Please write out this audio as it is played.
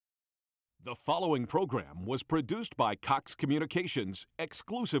The following program was produced by Cox Communications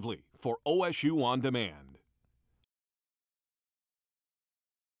exclusively for OSU On Demand.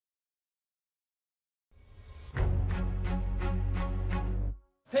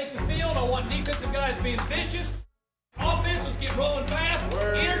 Take the field. I want defensive guys being vicious. Offenses get rolling fast.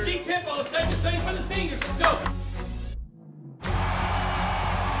 Energy, tempo. Let's take the stage for the seniors. Let's go.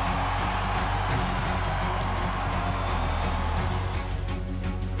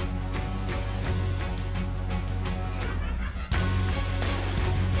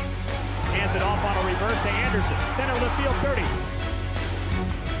 Hands it off on a reverse to Anderson. Center of the field, 30.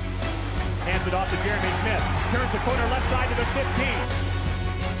 Hands it off to Jeremy Smith. Turns the corner left side to the 15.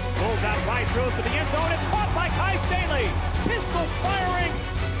 Pulls out right, throws to the end zone. It's caught by Kai Staley. Pistols firing.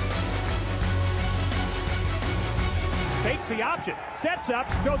 Takes the option. Sets up.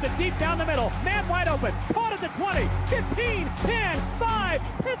 Goes it deep down the middle. Man wide open. Caught at the 20. 15. 10. 5.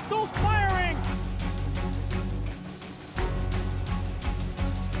 Pistols firing.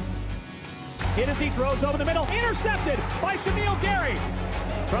 Hit as he throws over the middle. Intercepted by Shamil Gary.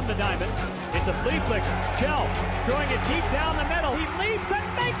 From the diamond, it's a flea flicker. Chell throwing it deep down the middle. He leaps and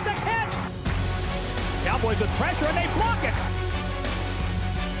makes the catch. Cowboys with pressure and they block it.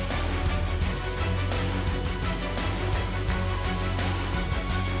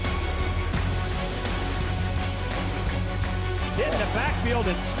 Hit in the backfield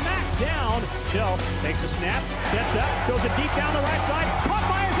and smacked down. Chell takes a snap, sets up, goes it deep down the right side. Caught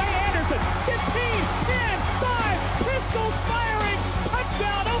by Isaiah Anderson. 15, 10, 5, pistols firing.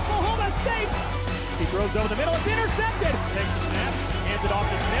 Touchdown, Oklahoma State. He throws over the middle. It's intercepted. Takes the snap, hands it off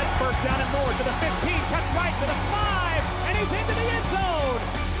to Smith. First down and more to the 15. Cuts right to the 5, and he's into the end zone.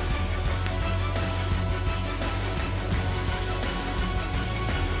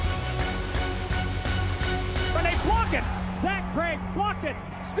 And they block it. Zach Craig blocked it,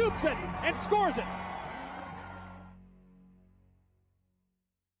 scoops it, and scores it.